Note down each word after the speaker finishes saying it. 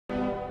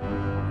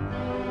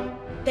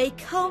They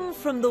come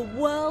from the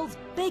world's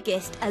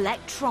biggest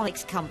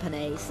electronics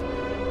companies.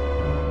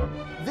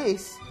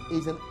 This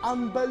is an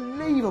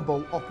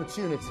unbelievable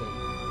opportunity.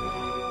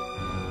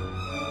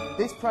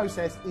 This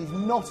process is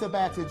not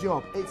about a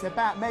job, it's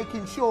about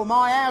making sure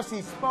my house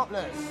is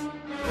spotless.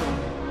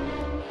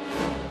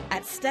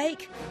 At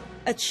stake,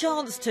 a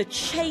chance to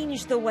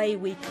change the way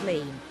we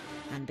clean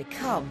and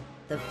become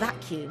the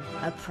vacuum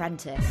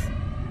apprentice.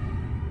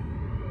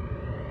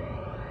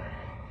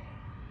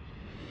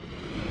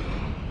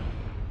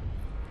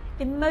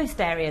 In most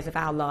areas of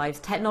our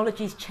lives,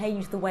 technology's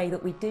changed the way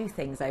that we do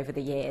things over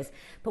the years.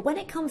 But when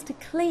it comes to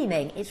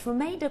cleaning, it's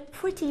remained a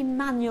pretty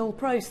manual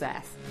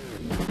process.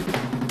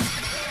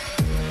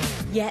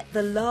 Yet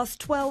the last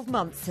 12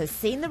 months has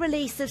seen the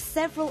release of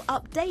several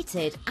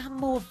updated and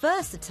more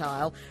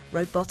versatile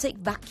robotic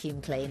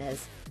vacuum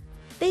cleaners.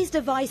 These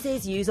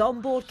devices use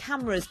onboard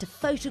cameras to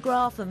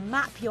photograph and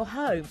map your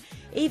home,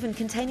 even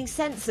containing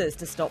sensors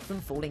to stop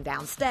them falling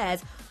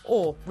downstairs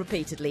or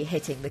repeatedly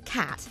hitting the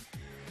cat.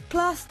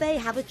 Plus, they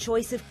have a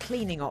choice of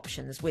cleaning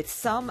options, with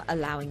some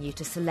allowing you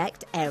to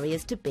select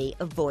areas to be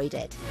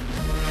avoided.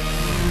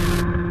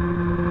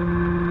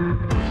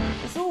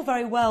 It's all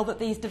very well that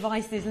these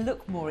devices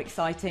look more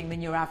exciting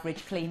than your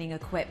average cleaning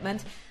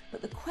equipment,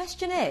 but the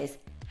question is,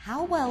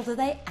 how well do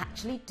they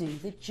actually do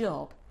the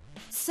job?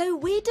 So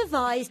we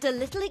devised a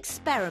little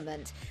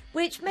experiment,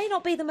 which may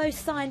not be the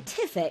most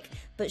scientific,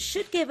 but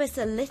should give us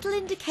a little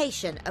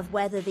indication of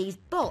whether these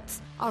bots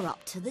are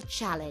up to the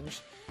challenge.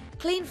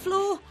 Clean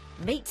floor?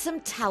 Meet some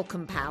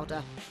talcum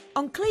powder.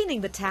 On cleaning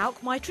the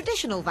talc, my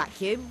traditional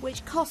vacuum,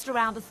 which cost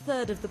around a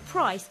third of the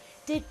price,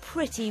 did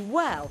pretty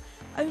well,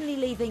 only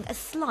leaving a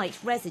slight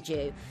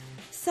residue.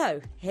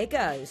 So, here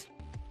goes.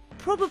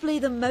 Probably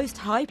the most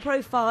high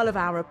profile of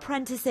our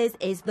apprentices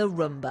is the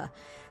Roomba,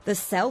 the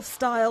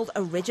self-styled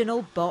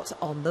original bot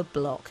on the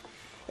block.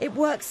 It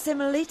works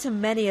similarly to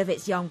many of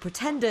its young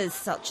pretenders,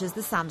 such as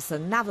the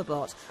Samsung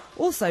Navibot,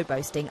 also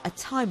boasting a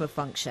timer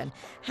function,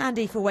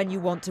 handy for when you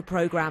want to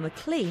program a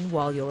clean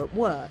while you're at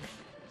work.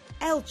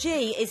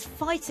 LG is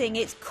fighting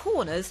its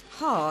corners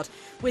hard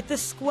with the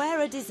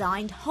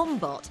squarer-designed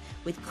HomeBot,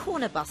 with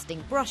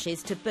corner-busting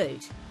brushes to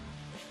boot.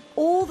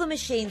 All the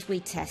machines we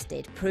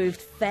tested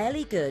proved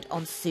fairly good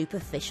on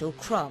superficial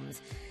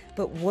crumbs,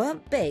 but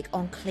weren't big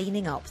on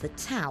cleaning up the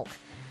talc.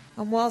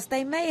 And whilst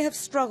they may have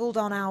struggled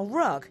on our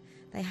rug,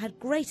 they had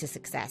greater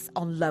success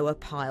on lower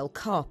pile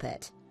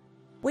carpet.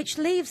 Which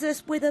leaves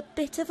us with a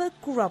bit of a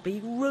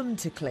grubby room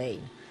to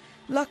clean.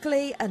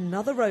 Luckily,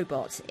 another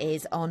robot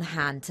is on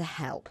hand to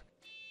help.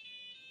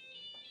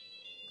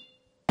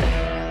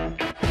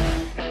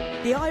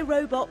 The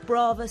iRobot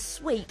Brava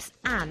sweeps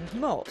and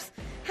mops.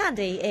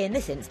 Handy in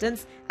this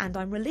instance, and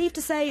I'm relieved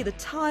to say the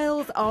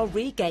tiles are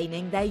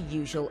regaining their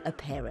usual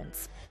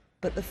appearance.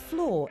 But the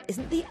floor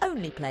isn't the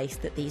only place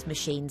that these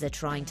machines are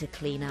trying to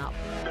clean up.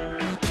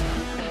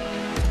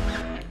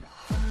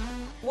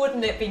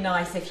 Wouldn't it be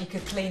nice if you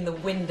could clean the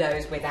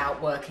windows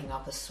without working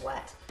up a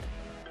sweat?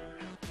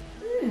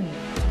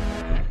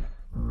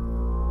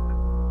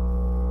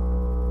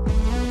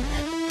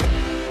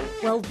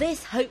 Well,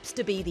 this hopes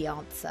to be the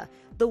answer,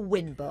 the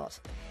WinBot.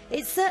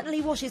 It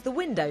certainly washes the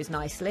windows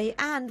nicely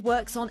and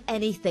works on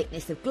any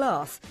thickness of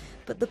glass,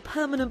 but the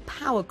permanent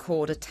power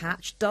cord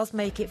attached does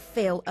make it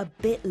feel a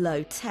bit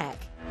low-tech.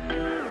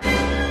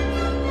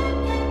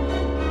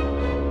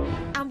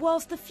 And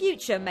whilst the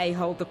future may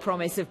hold the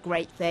promise of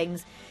great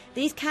things,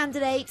 these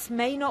candidates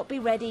may not be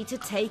ready to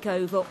take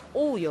over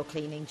all your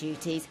cleaning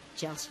duties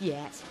just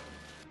yet.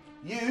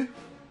 You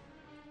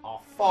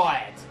are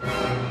fired.